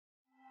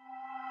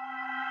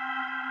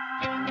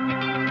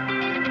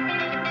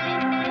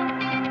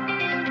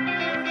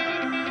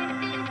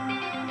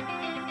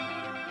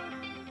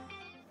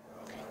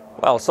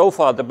Well, so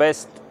far the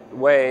best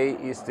way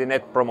is the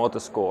Net Promoter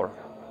Score.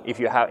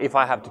 If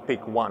I have to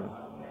pick one,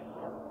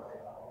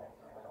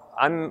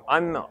 I'm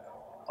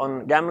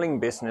on gambling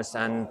business,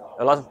 and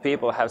a lot of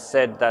people have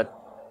said that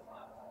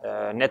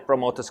Net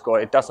Promoter Score,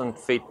 it doesn't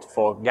fit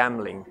for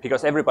gambling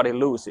because everybody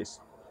loses.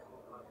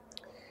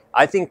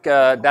 I think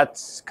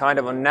that's kind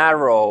of a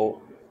narrow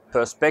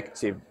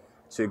perspective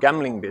to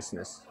gambling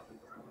business.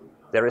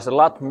 There is a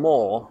lot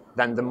more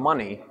than the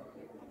money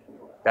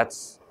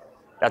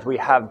that we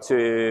have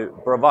to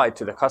provide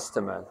to the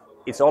customer.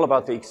 It's all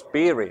about the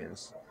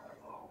experience.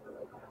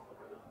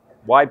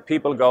 Why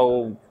people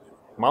go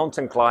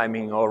mountain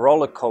climbing or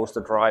roller coaster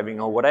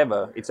driving or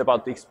whatever, it's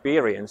about the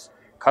experience,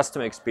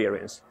 customer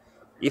experience.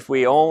 If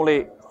we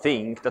only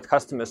think that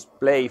customers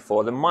play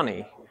for the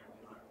money,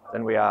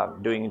 then we are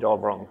doing it all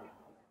wrong.